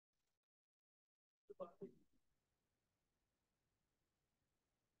So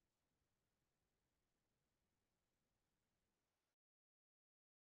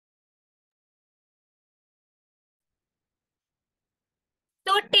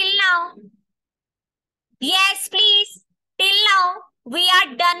till now, yes, please. Till now, we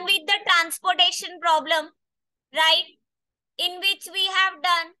are done with the transportation problem, right? In which we have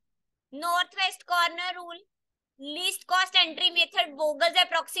done northwest corner rule, least cost entry method, Vogel's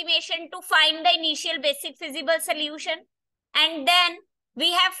approximation to find the initial basic feasible solution. And then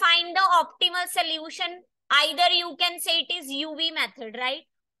we have find the optimal solution. Either you can say it is UV method, right?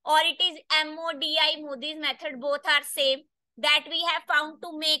 Or it is MODI, Modi's method, both are same. That we have found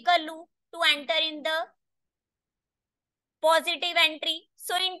to make a loop to enter in the positive entry.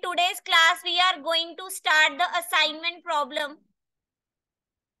 So in today's class, we are going to start the assignment problem.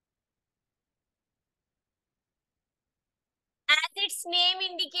 As its name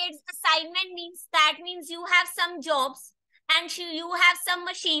indicates, assignment means you have some jobs and you have some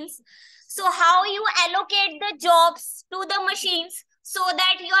machines. So how you allocate the jobs to the machines so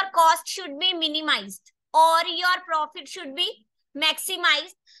that your cost should be minimized or your profit should be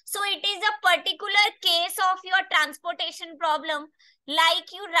maximized. So it is a particular case of your transportation problem. Like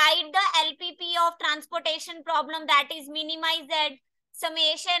you write the LPP of transportation problem, that is minimize Z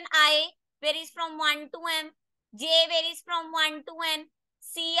summation I varies from 1 to M. J varies from 1 to N.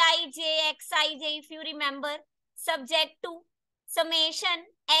 Cij, Xij, if you remember, subject to summation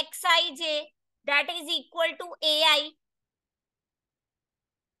Xij, that is equal to Ai.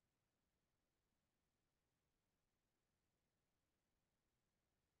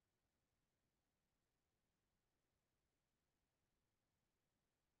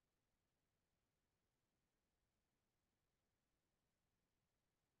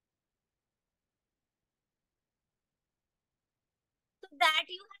 So that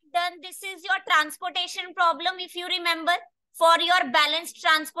you have done, this is your transportation problem, if you remember, for your balanced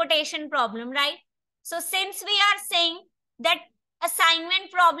transportation problem, right? So since we are saying that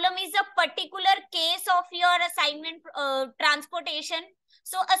assignment problem is a particular case of your assignment transportation,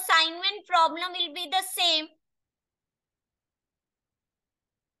 so assignment problem will be the same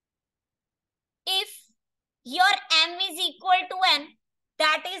if your M is equal to N,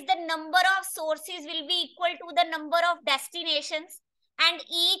 that is the number of sources will be equal to the number of destinations, and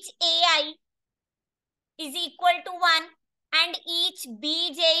each AI is equal to 1 and each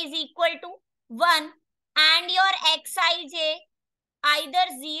Bj is equal to 1 and your Xij either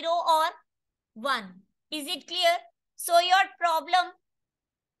 0 or 1. Is it clear? So your problem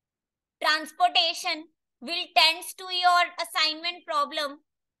transportation will tends to your assignment problem.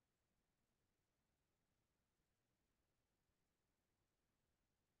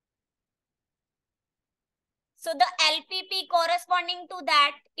 So the LPP corresponding to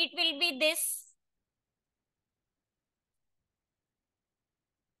that, it will be this.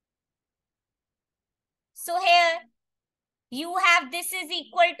 So here you have this is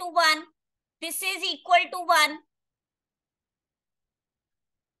equal to 1. This is equal to 1.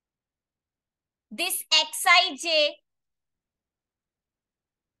 This Xij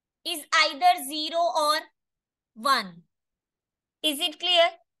is either 0 or 1. Is it clear?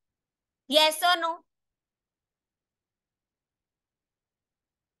 Yes or no?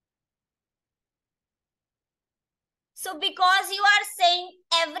 So because you are saying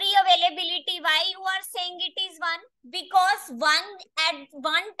every availability, why you are saying it is 1? Because at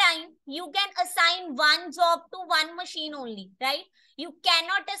one time you can assign one job to one machine only, right? You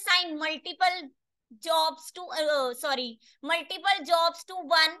cannot assign multiple jobs to multiple jobs to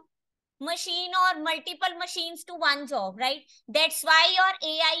one machine or multiple machines to one job, right? That's why your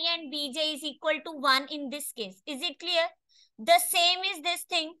AI and Bj is equal to 1 in this case. Is it clear? The same is this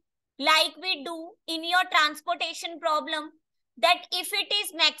thing like we do in your transportation problem, that if it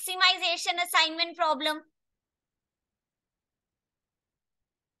is maximization assignment problem,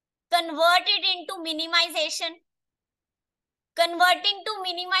 convert it into minimization. Converting to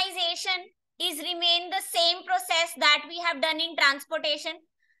minimization is remain the same process that we have done in transportation.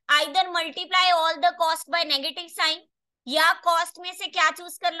 Either multiply all the cost by negative sign, या cost में से क्या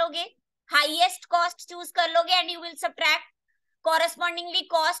choose कर लोगे, highest cost choose कर लोगे, and you will subtract correspondingly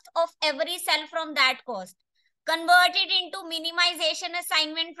cost of every cell from that cost. Convert it into minimization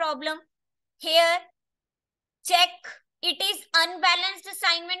assignment problem. Here, check it is unbalanced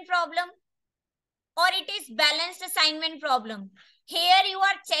assignment problem or it is balanced assignment problem. Here you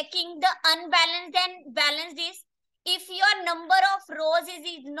are checking the unbalanced and balanced is if your number of rows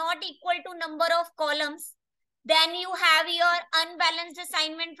is not equal to number of columns, then you have your unbalanced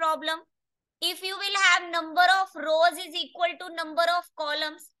assignment problem. If you will have number of rows is equal to number of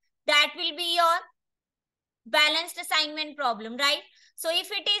columns, that will be your balanced assignment problem, right? So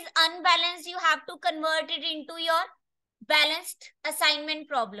if it is unbalanced, you have to convert it into your balanced assignment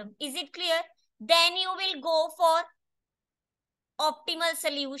problem. Is it clear? Then you will go for optimal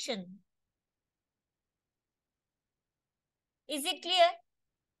solution. Is it clear?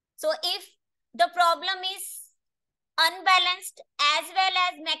 So if the problem is unbalanced as well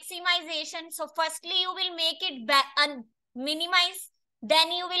as maximization, so firstly you will make it minimize,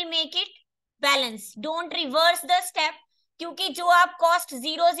 then you will make it balance. Don't reverse the step, क्योंकि जो आप cost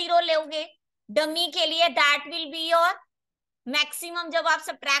 0 लोगे dummy के लिए, that will be your maximum जब आप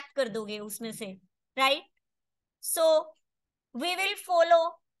subtract कर दोगे उसमें से, right? So we will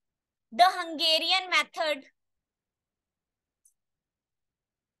follow the Hungarian method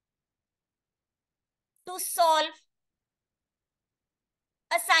to solve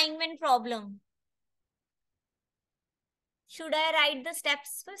assignment problem. Should I write the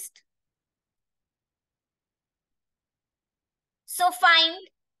steps first? So find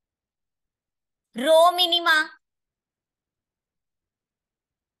row minima,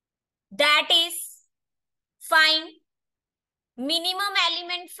 that is find minimum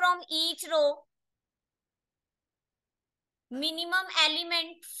element from each row, minimum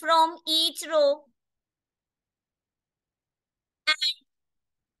element from each row, and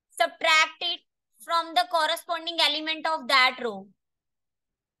subtract it from the corresponding element of that row.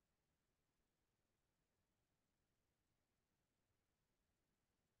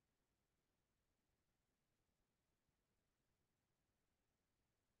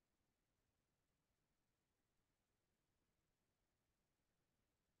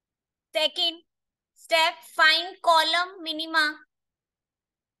 Second step, find column minima.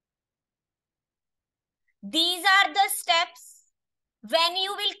 These are the steps when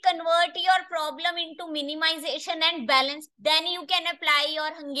you will convert your problem into minimization and balance, then you can apply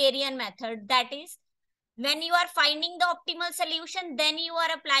your Hungarian method. That is, when you are finding the optimal solution, then you are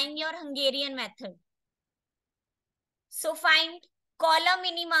applying your Hungarian method. So find column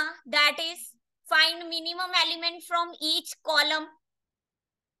minima, that is find minimum element from each column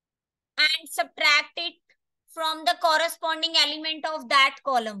and subtract it from the corresponding element of that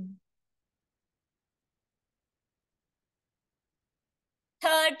column.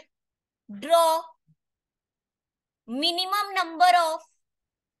 Third, draw minimum number of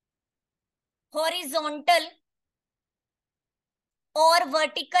horizontal or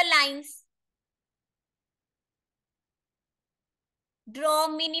vertical lines. Draw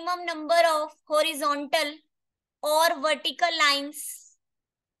minimum number of horizontal or vertical lines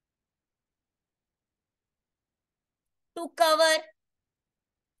to cover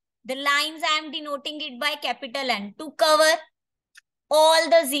the lines. I am denoting it by capital N, to cover all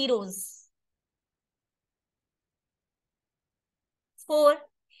the zeros. 4.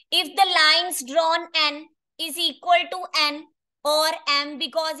 If the lines drawn N is equal to N or M,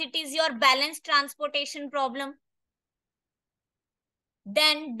 because it is your balanced transportation problem,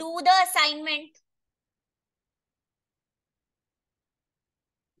 then do the assignment.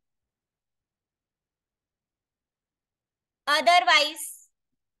 Otherwise,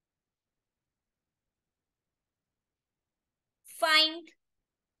 find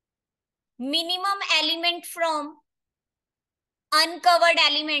minimum element from uncovered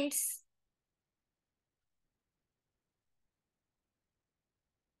elements.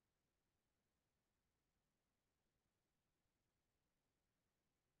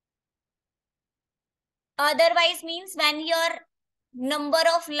 Otherwise means when your number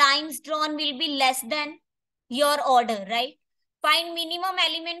of lines drawn will be less than your order, right? Find minimum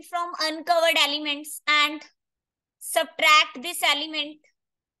element from uncovered elements and subtract this element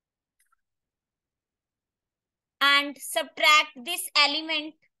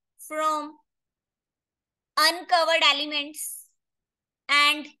from uncovered elements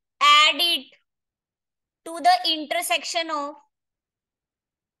and add it to the intersection of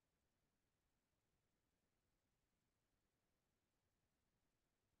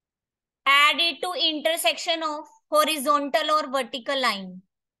horizontal or vertical line.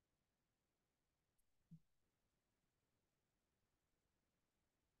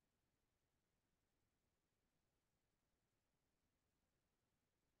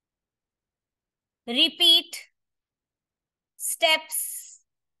 Repeat steps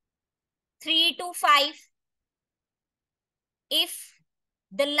 3 to 5 if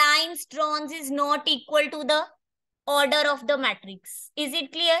the lines drawn is not equal to the order of the matrix. Is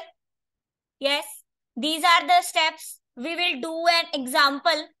it clear? Yes. These are the steps. We will do an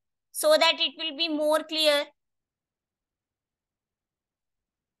example so that it will be more clear.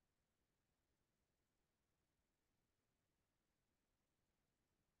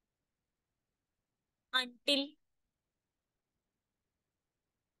 until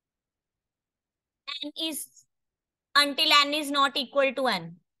n is not equal to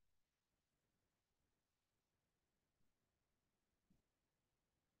n.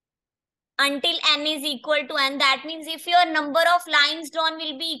 Until n is equal to n. That means if your number of lines drawn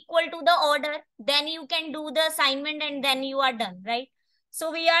will be equal to the order, then you can do the assignment and then you are done, right?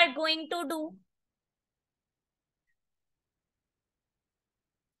 So we are going to do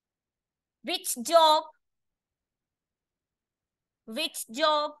which job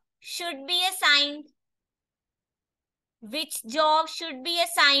should be assigned, which job should be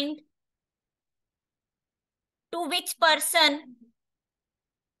assigned to which person,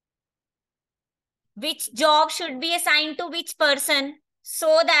 which job should be assigned to which person,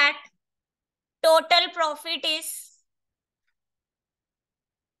 so that total profit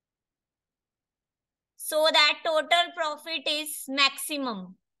is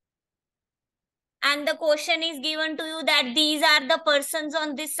maximum. And the question is given to you that these are the persons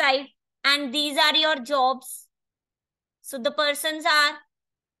on this side and these are your jobs. So the persons are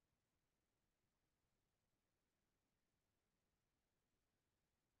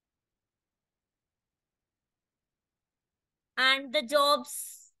and the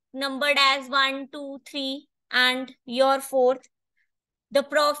jobs numbered as 1, 2, 3 and your fourth. The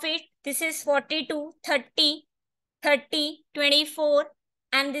profit, this is 42, 30, 30, 24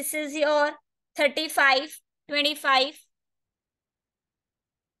 and this is your 35, 25,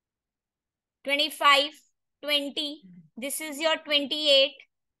 25, 20, this is your 28,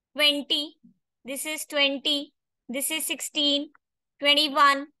 20, this is 20, this is 16,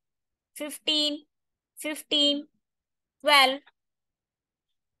 21, 15, 15, 12.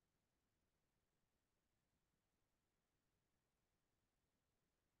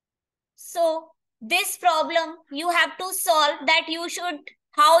 So this problem you have to solve that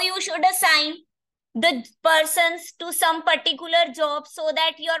how you should assign the persons to some particular job so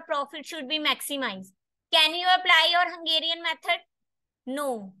that your profit should be maximized. Can you apply your Hungarian method?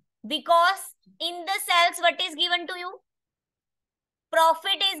 No, because in the cells what is given to you?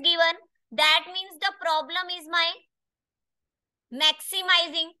 Profit is given. That means the problem is my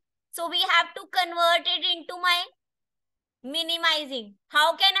maximizing. So we have to convert it into my minimizing.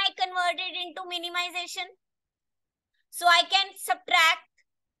 How can I convert it into minimization? So I can subtract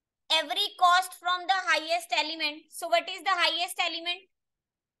every cost from the highest element. So what is the highest element?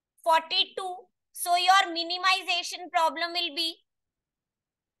 42. So your minimization problem will be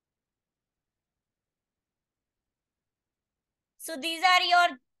so these are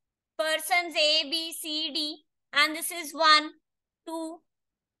your persons A, B, C, D and this is 1, 2,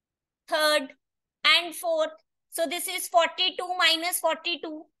 3rd and 4th. So this is 42 minus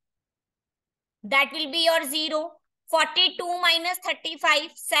 42. That will be your 0. 42 minus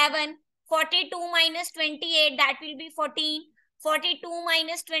 35, 7. 42 minus 28, that will be 14. 42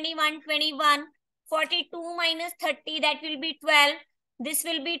 minus 21, 21. 42 minus 30, that will be 12. This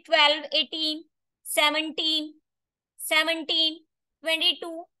will be 12, 18, 17, 17,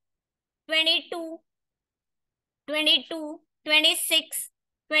 22, 22, 22, 26,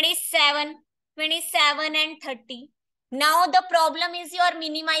 27, 27 and 30. Now the problem is your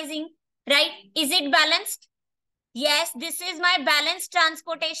minimizing, right? Is it balanced? Yes, this is my balanced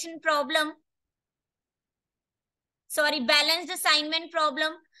transportation problem. Sorry, balanced assignment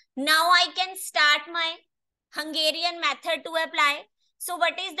problem. Now I can start my Hungarian method to apply. So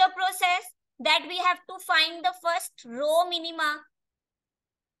what is the process? That we have to find the first row minima.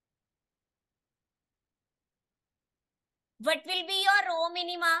 What will be your row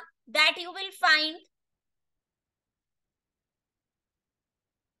minima? That you will find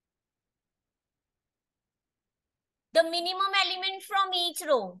the minimum element from each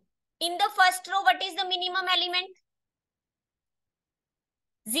row. In the first row, what is the minimum element?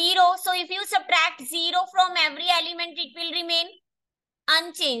 0. So if you subtract 0 from every element, it will remain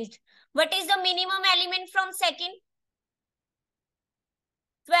unchanged. What is the minimum element from second?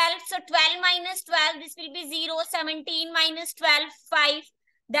 12. So 12 minus 12, this will be 0. 17 minus 12, 5.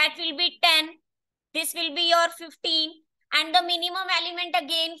 That will be 10. This will be your 15. And the minimum element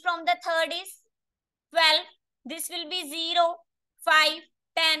again from the third is 12. This will be 0, 5,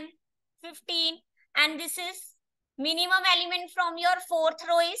 10, 15. And this is minimum element from your fourth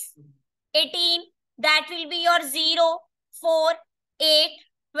row is 18. That will be your 0, 4, 8,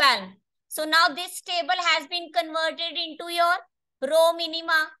 12. So now this table has been converted into your row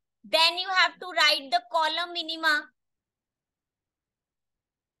minima. Then you have to write the column minima.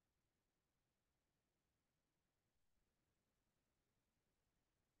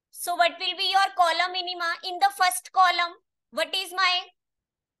 So what will be your column minima? In the first column, what is my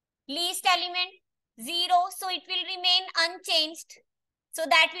least element? 0. So it will remain unchanged. So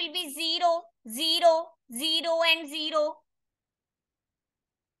that will be 0, 0, 0 and 0.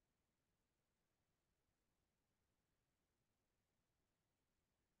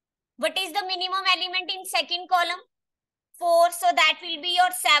 What is the minimum element in second column? 4. So that will be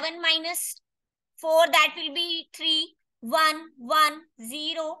your 7 minus 4. That will be 3, 1, 1,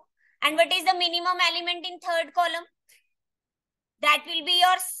 0. And what is the minimum element in third column? That will be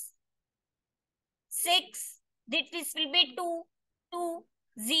your 6. This will be 2, 2,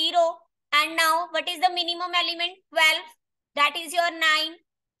 0. And now what is the minimum element? 12. That is your 9,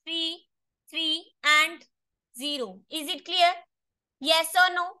 3, 3 and 0. Is it clear? Yes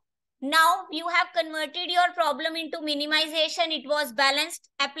or no? Now you have converted your problem into minimization. It was balanced.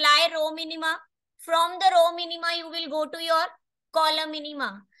 Apply row minima. From the row minima, you will go to your column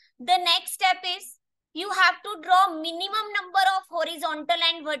minima. The next step is you have to draw minimum number of horizontal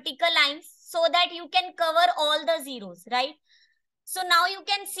and vertical lines so that you can cover all the zeros, right? So now you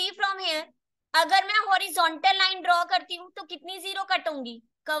can see from here, अगर मैं horizontal line draw करती हूँ तो कितनी zero cut होंगी,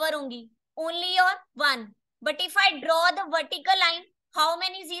 cover होंगी? Only your 1. But if I draw the vertical line, how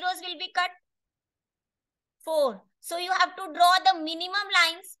many zeros will be cut? 4. So you have to draw the minimum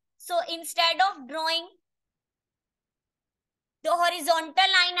lines. So instead of drawing the horizontal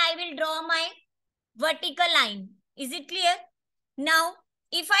line, I will draw my vertical line. Is it clear? Now,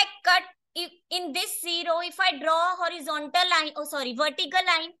 if I cut in this 0, if I draw horizontal line, vertical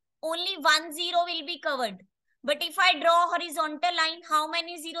line, only 1 0 will be covered. But if I draw horizontal line, how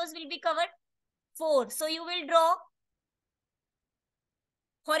many zeros will be covered? 4. So you will draw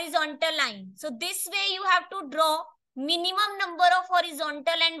horizontal line. So this way you have to draw minimum number of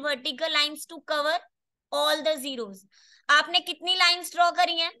horizontal and vertical lines to cover all the zeros. आपने कितनी lines draw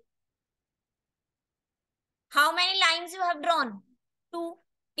करी हैं? How many lines you have drawn? 2.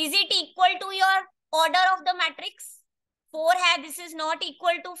 Is it equal to your order of the matrix? 4 है. This is not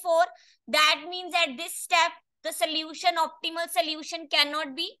equal to 4. That means at this step, the solution, optimal solution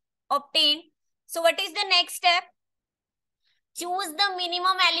cannot be obtained. So what is the next step? Choose the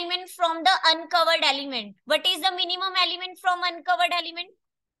minimum element from the uncovered element. What is the minimum element from uncovered element?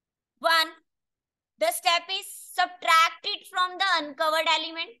 1. The step is subtract it from the uncovered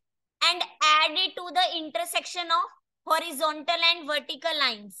element and add it to the intersection of horizontal and vertical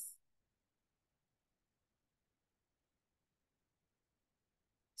lines.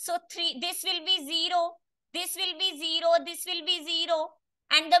 So 3, this will be 0, this will be 0, this will be 0,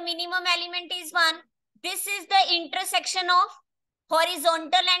 and the minimum element is 1. This is the intersection of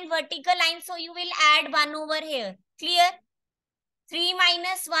horizontal and vertical lines. So you will add 1 over here. Clear? 3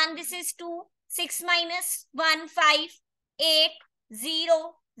 minus 1, this is 2. 6 minus 1, 5. 8,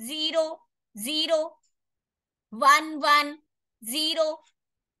 0, 0, 0. 1, 1, 0.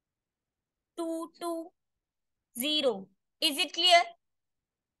 2, 2, 0. Is it clear?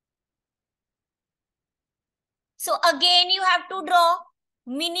 So again you have to draw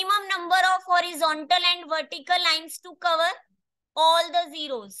minimum number of horizontal and vertical lines to cover all the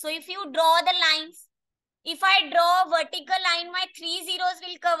zeros. So if you draw the lines, if I draw vertical line, my 3 zeros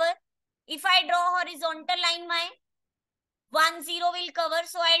will cover. If I draw horizontal line, my 1 0 will cover.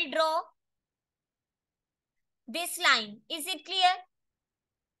 So I'll draw this line. Is it clear?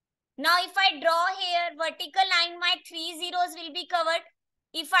 Now if I draw here vertical line, my 3 zeros will be covered.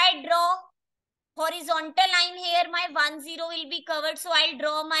 If I draw horizontal line here, my 1 0 will be covered. So I'll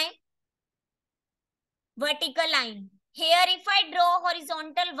draw my vertical line. Here if I draw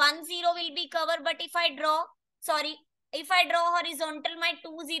horizontal, 1 0 will be covered. But if I draw horizontal, my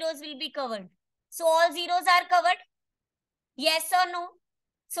 2 zeros will be covered. So all zeros are covered? Yes or no?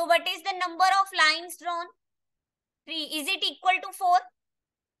 So what is the number of lines drawn? 3. Is it equal to 4?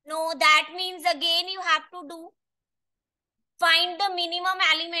 No, that means again you have to do find the minimum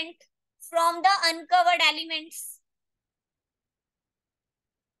element from the uncovered elements.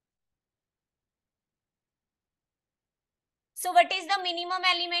 So what is the minimum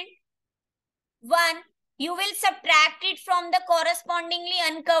element? 1. You will subtract it from the correspondingly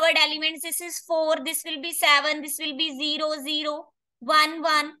uncovered elements. This is 4. This will be 7. This will be 0, 0, 1,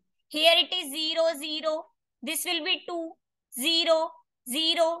 1. Here it is 0, 0. This will be 2, 0,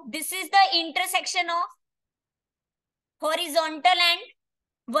 0. This is the intersection of horizontal and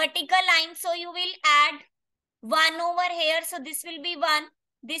vertical line. So you will add 1 over here. So this will be 1.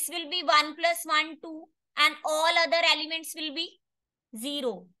 This will be 1 plus 1, 2. And all other elements will be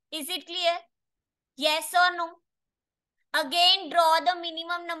 0. Is it clear? Yes or no? Again, draw the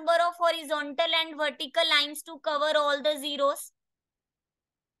minimum number of horizontal and vertical lines to cover all the zeros.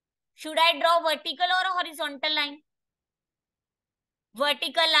 Should I draw vertical or a horizontal line?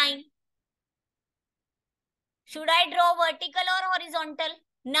 Vertical line. Should I draw vertical or horizontal?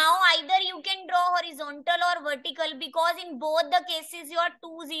 Now either you can draw horizontal or vertical because in both the cases your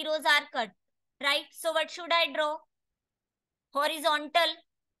two zeros are cut, right? So what should I draw? Horizontal.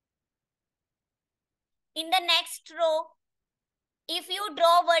 In the next row, if you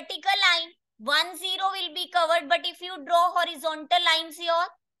draw vertical line, 1 0 will be covered, but if you draw horizontal lines, your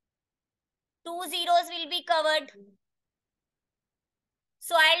two zeros will be covered.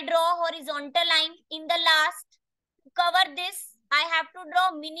 So I'll draw horizontal line. In the last, to cover this, I have to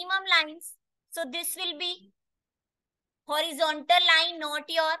draw minimum lines. So this will be horizontal line, not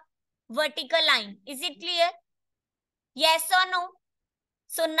your vertical line. Is it clear? Yes or no?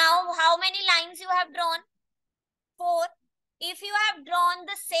 So now how many lines you have drawn? 4. If you have drawn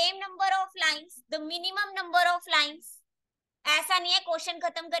the same number of lines, the minimum number of lines, ऐसा नहीं है question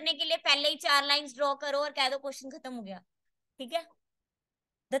खत्म करने के लिए पहले ही 4 lines draw करो और कह दो क्वेश्चन खत्म हो गया, ठीक है?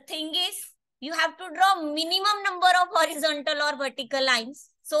 The thing is, you have to draw minimum number of horizontal or vertical lines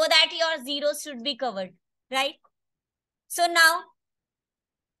so that your zeros should be covered, right? So now,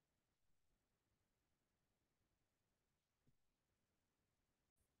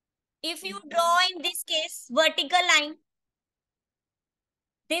 if you draw in this case vertical line,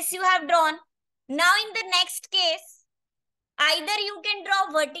 this you have drawn. Now in the next case, either you can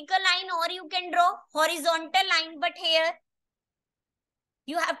draw vertical line or you can draw horizontal line, but here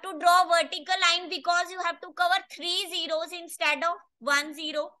you have to draw vertical line because you have to cover 3 zeros instead of 1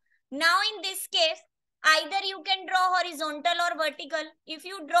 0. Now in this case, either you can draw horizontal or vertical. If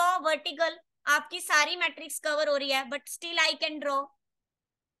you draw vertical, आपकी सारी matrix cover हो रही है, but still I can draw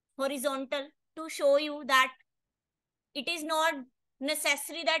horizontal to show you that it is not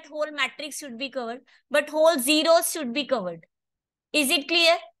necessary that whole matrix should be covered, but whole zeros should be covered. Is it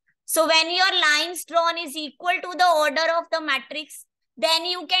clear? So when your lines drawn is equal to the order of the matrix, then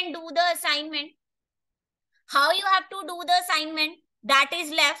you can do the assignment. How you have to do the assignment? That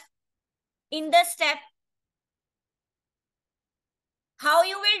is left in the step. How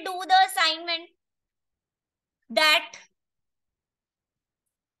you will do the assignment? That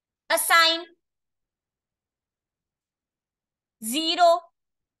assign 0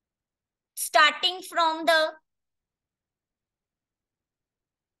 starting from the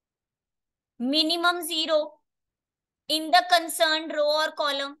minimum 0 in the concerned row or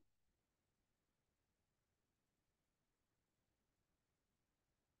column.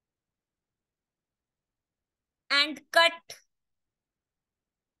 And cut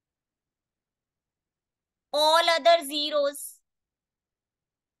all other zeros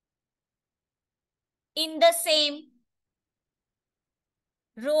in the same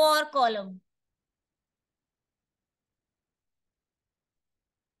row or column.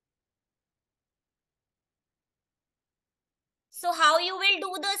 So how you will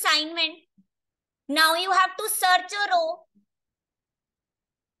do the assignment? Now you have to search a row.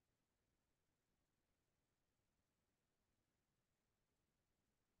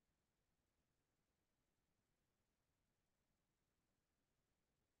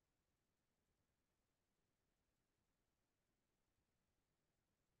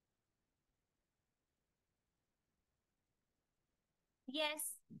 Yes.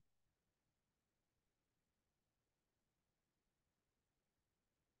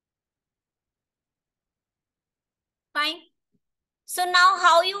 Fine. So now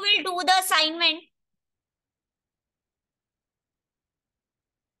how you will do the assignment?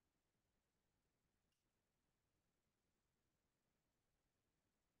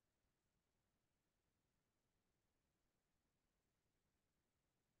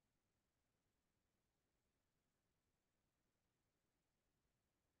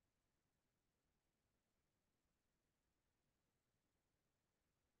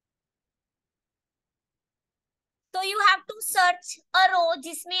 तो you have to search अ रो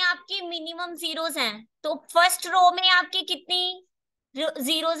जिसमें आपकी minimum zeros हैं. तो first row में आपकी कितनी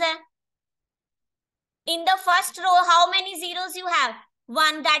zeros हैं? In the first row, how many zeros you have?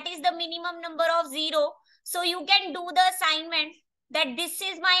 1. That is the minimum number of 0. So you can do the assignment that this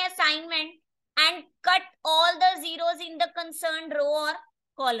is my assignment and cut all the zeros in the concerned row or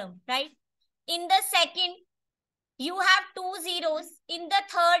column, right? In the second, you have 2 zeros. In the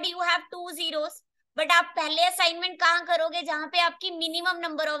third, you have 2 zeros. But आप पहले assignment कहाँ करोगे जहाँ पे आपकी minimum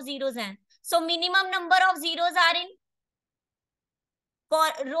number of zeros हैं? So minimum number of zeros are in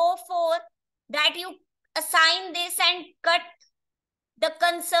row 4, that you assign this and cut the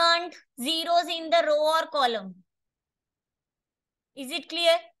concerned zeros in the row or column. Is it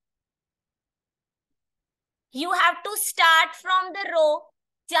clear? You have to start from the row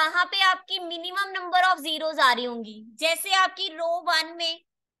जहां पे आपकी minimum number of zeros आ रही होंगी. जैसे आपकी रो 1 में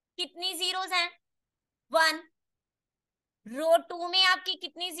कितनी zeros हैं? 1. रो 2 में आपकी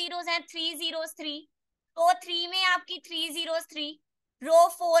कितनी जीरोस हैं? 3 जीरोस 3। रो 3 में आपकी 3 जीरोस 3। रो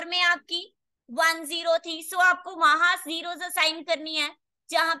 4 में आपकी 1 जीरो थी। सो आपको वहां जीरोस असाइन करनी है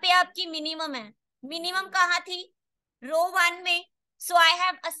जहां पे आपकी मिनिमम है। मिनिमम कहाँ थी? रो 1 में। सो I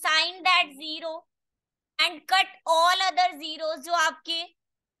have assign that zero and cut all other zeros जो आपके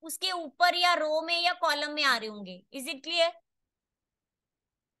उसके ऊपर या रो में या कॉलम में आ रहे होंगे। Is it clear?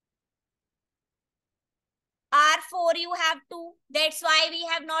 R4 you have 2. That's why we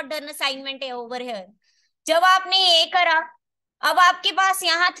have not done assignment over here. जब आपने ये करा, अब आपके पास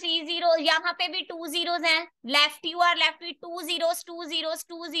यहाँ 3 जीरो, यहाँ पे भी 2 जीरोस हैं। Left you are left with 2 zeros 2 zeros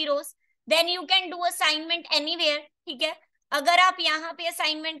 2 zeros. Then you can do assignment anywhere. ठीक है, अगर आप यहाँ पे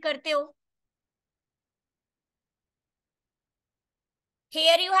असाइनमेंट करते हो,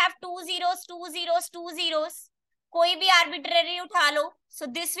 here you have 2 zeros 2 zeros 2 zeros, कोई भी आर्बिट्ररी उठा लो। So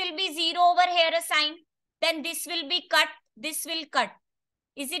this will be 0 over here assigned, then this will be cut, this will cut.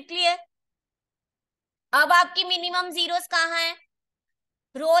 Is it clear? अब आपकी मिनिमम जीरोस कहाँ है?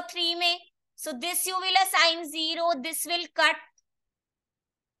 रो 3 में। So this you will assign 0, this will cut.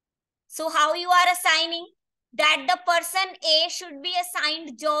 So how you are assigning? That the person A should be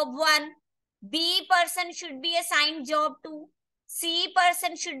assigned job 1, B person should be assigned job 2, C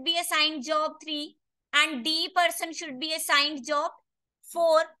person should be assigned job 3, and D person should be assigned job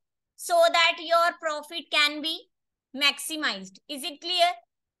 4, so that your profit can be maximized. Is it clear?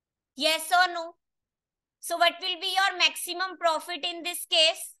 Yes or no? So what will be your maximum profit in this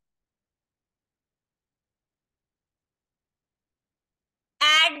case?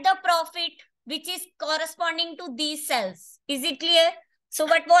 Add the profit which is corresponding to these cells. Is it clear? So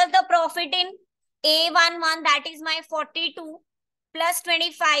what was the profit in A11? That is my 42 plus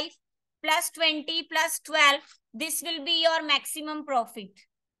 25 plus 20 plus 12. This will be your maximum profit.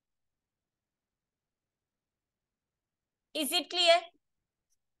 Is it clear?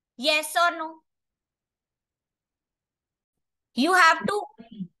 Yes or no? You have to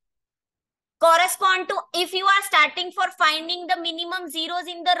correspond to, if you are starting for finding the minimum zeros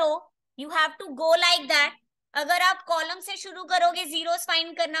in the row, you have to go like that. अगर आप column से शुरू करोगे zeros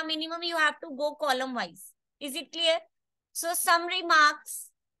find करना minimum, you have to go column wise. Is it clear? So some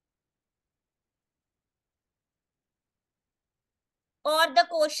remarks or the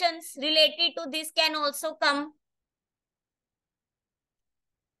questions related to this can also come,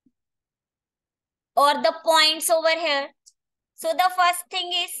 or the points over here. So the first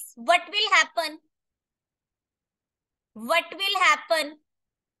thing is, what will happen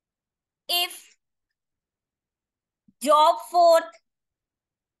if job fourth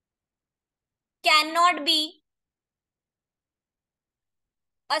cannot be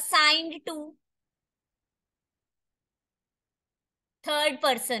assigned to third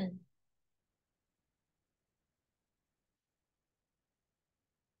person?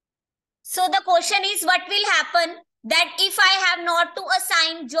 So the question is, what will happen that if I have not to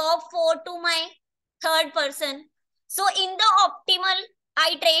assign job 4 to my third person? So in the optimal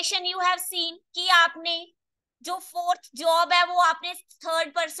iteration you have seen कि आपने जो fourth job है वो आपने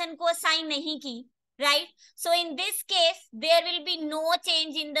third person को assign नहीं की, right? So in this case there will be no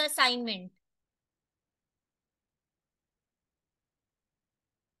change in the assignment.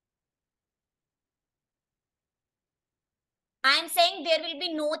 I am saying there will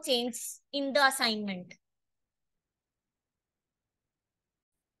be no change in the assignment.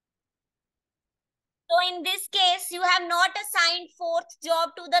 So in this case, you have not assigned fourth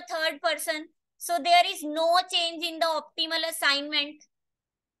job to the third person. So there is no change in the optimal assignment.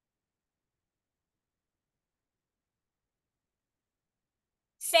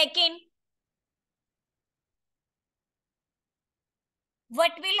 Second,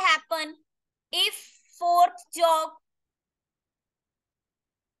 what will happen if fourth job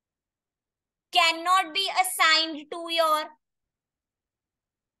cannot be assigned to your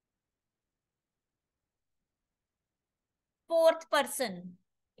fourth person?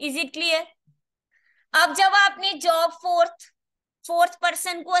 Is it clear? अब जब आपने job fourth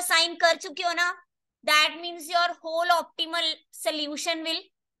person को assign कर चुके हो ना, that means your whole optimal solution will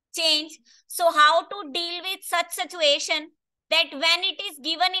change. So how to deal with such situation that when it is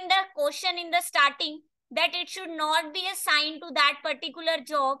given in the question in the starting that it should not be assigned to that particular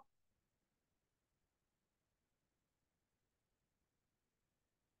job?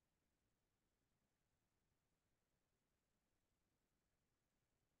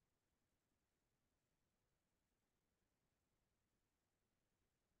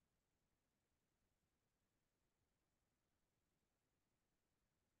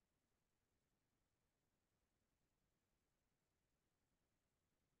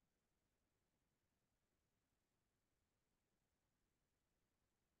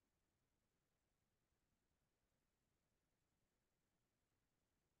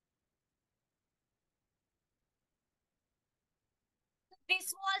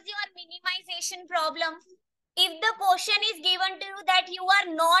 this was your minimization problem. If the question is given to you that you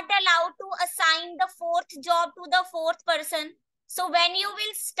are not allowed to assign the fourth job to the fourth person, so when you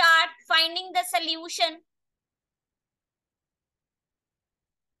will start finding the solution,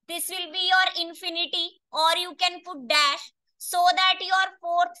 this will be your infinity, or you can put dash, so that your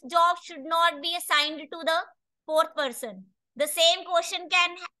fourth job should not be assigned to the fourth person. The same question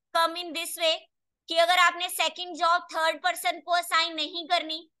can come in this way कि अगर आपने second job third person को assign नहीं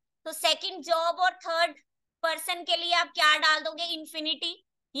करनी, तो second job और third person के लिए आप क्या डाल दोगे, इंफिनिटी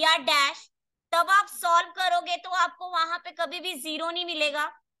या डैश. तब आप सॉल्व करोगे तो आपको वहां पे कभी भी जीरो नहीं मिलेगा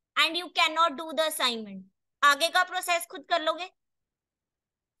and you can not do the assignment. आगे का प्रोसेस खुद कर लोगे.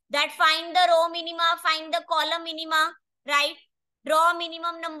 That find the row minima, find the column minima, right? Draw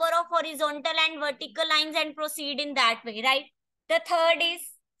minimum number of horizontal and vertical lines and proceed in that way, right? The third is,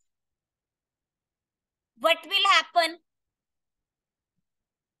 what will happen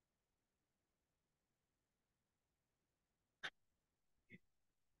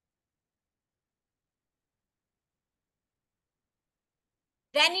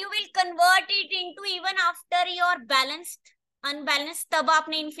when you will convert it into even after your balanced unbalance, तब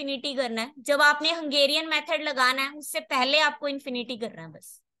आपने infinity करना है. जब आपने Hungarian method लगाना है उससे पहले आपको इन्फिनिटी करना है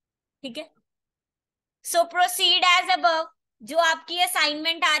बस. ठीक है. सो प्रोसीड एज अबव. जो आपकी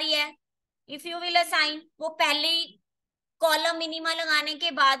असाइनमेंट आ रही है, इफ यू विल असाइन, वो पहले ही कॉलम मिनिमा लगाने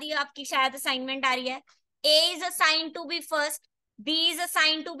के बाद ही आपकी शायद असाइनमेंट आ रही है. ए is assign to be first, B is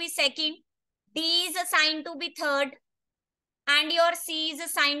assign to be second, D is assign to be third, and your C is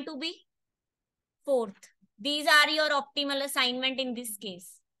assigned to be fourth. These are your optimal assignment in this case,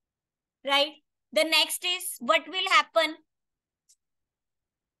 right? The next is, what will happen?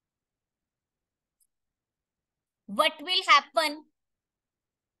 What will happen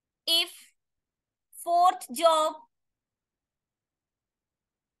if fourth job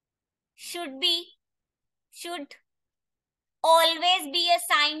should always be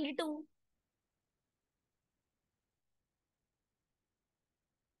assigned to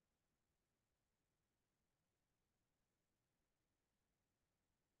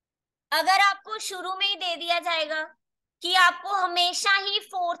अगर आपको शुरू में ही दे दिया जाएगा कि आपको हमेशा ही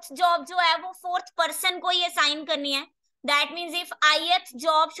fourth job जो है वो फोर्थ पर्सन को ही असाइन करनी है, that means if ith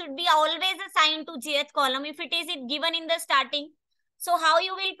job should be always assigned to jth column if it is given in the starting, so how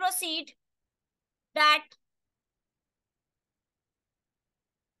you will proceed that?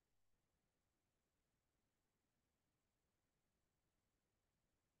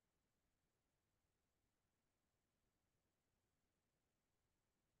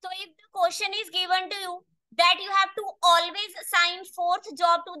 So if the question is given to you that you have to always assign fourth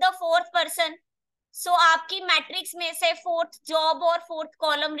job to the fourth person, so आपकी matrix में से fourth job और fourth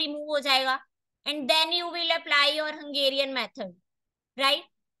column remove हो जाएगा and then you will apply your Hungarian method, right?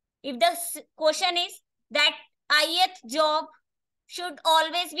 If the question is that ith job should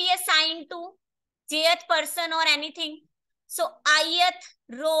always be assigned to jth person or anything, so ith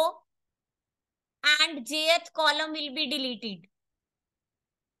row and jth column will be deleted.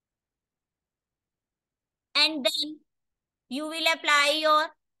 And then you will apply your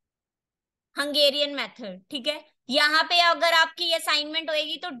Hungarian method. ठीक है. यहाँ पे अगर आपकी assignment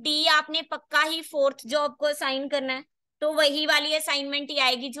होएगी तो D आपने पक्का ही फोर्थ जॉब को असाइन करना है, तो वही वाली असाइनमेंट ही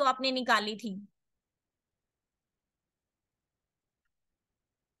आएगी जो आपने निकाली थी.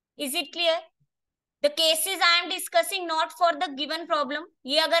 Is it clear? The cases I am discussing not for the given problem.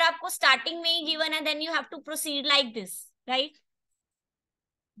 ये अगर आपको स्टार्टिंग में ही गिवन है then you have to proceed like this, right?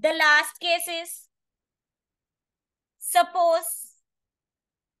 The last case is, suppose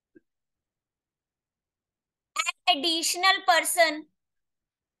additional person,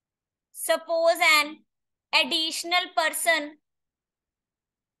 suppose an additional person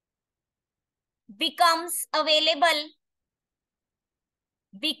becomes available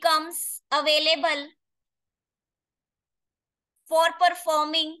for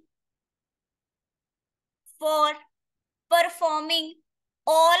performing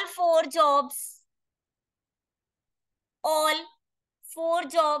all four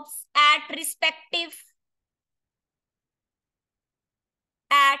jobs at respective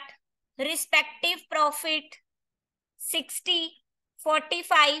profit 60,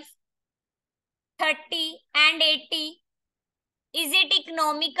 45, 30 and 80. Is it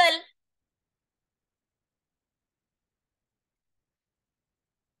economical?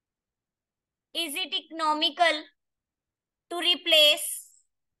 Is it economical to replace?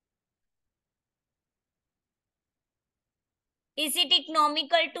 Is it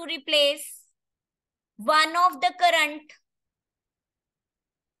economical to replace one of the current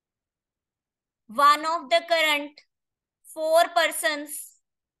 4 persons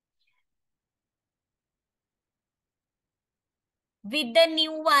with the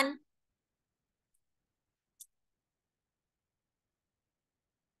new one.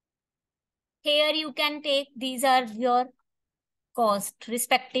 Here you can take, these are your cost,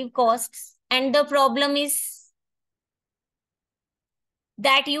 respective costs. And the problem is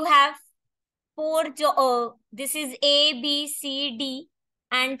that you have this is A, B, C, D,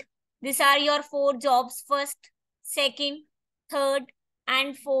 and these are your 4 jobs, first, second, third,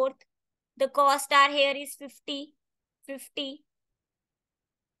 and fourth. The cost are here is 50, 50.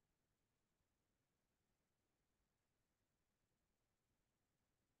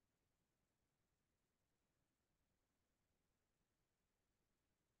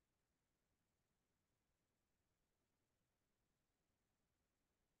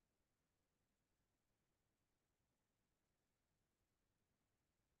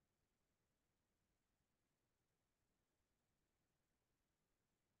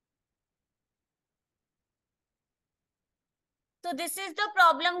 So this is the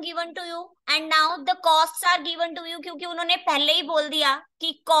problem given to you, and now the costs are given to you क्योंकि उन्होंने पहले ही बोल दिया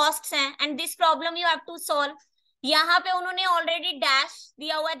कि costs हैं, and this problem you have to solve. यहाँ पे उन्होंने already dash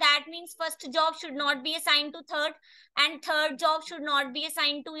दिया हुआ, that means first job should not be assigned to third and third job should not be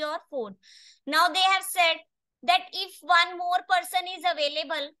assigned to your fourth. Now they have said that if one more person is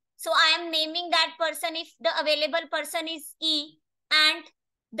available, so I am naming that person if the available person is E, and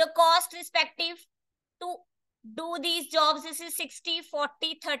the cost respective to do these jobs, this is 60,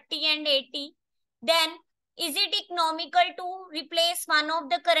 40, 30 and 80. Then is it economical to replace one of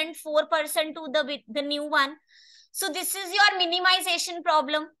the current 4% to the new one? So this is your minimization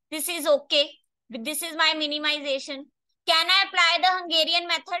problem. This is okay. This is my minimization. Can I apply the Hungarian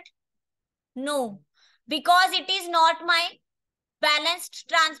method? No, because it is not my balance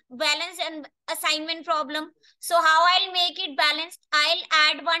and assignment problem. So how I'll make it balanced? I'll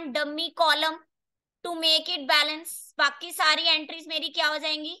add one dummy column to make it balance. बाकी सारी entries मेरी क्या हो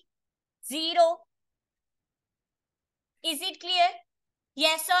जाएंगी? 0. Is it clear?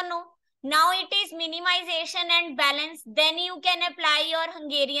 Yes or no? Now it is minimization and balance. Then you can apply your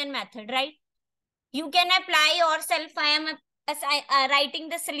Hungarian method, right? You can apply yourself. I am writing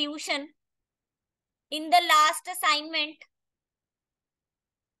the solution. In the last assignment,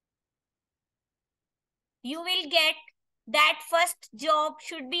 you will get that first job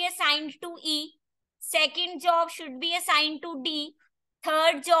should be assigned to E. Second job should be assigned to D.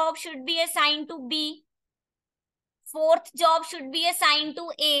 Third job should be assigned to B. Fourth job should be assigned to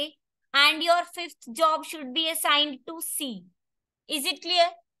A. And your fifth job should be assigned to C. Is it clear?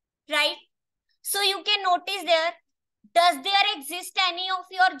 Right? So you can notice there, does there exist any of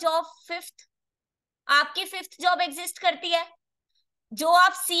your job fifth? आपकी fifth job exist करती है? जो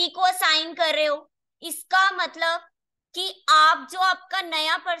आप C को assign कर रहे हो, इसका मतलब कि आप जो आपका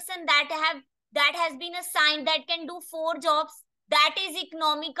नया person that has been assigned that can do 4 jobs, that is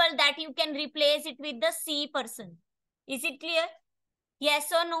economical, that you can replace it with the C person. Is it clear? Yes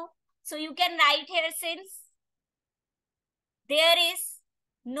or no? So you can write here, since there is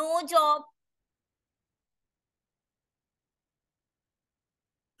no job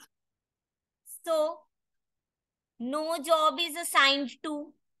so no job is assigned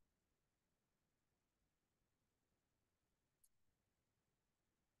to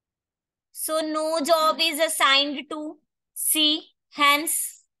no job is assigned to C,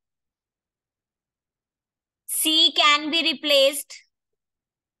 hence C can be replaced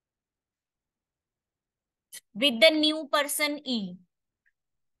with the new person E.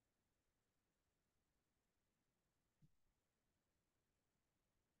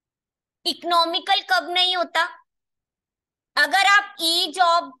 Economical कब नहीं होता? अगर आप E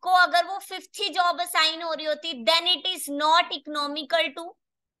job को, अगर वो 5th ही job assign हो रही होती, then it is not economical to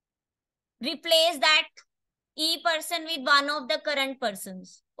replace that E person with one of the current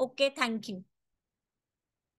persons. Okay, thank you.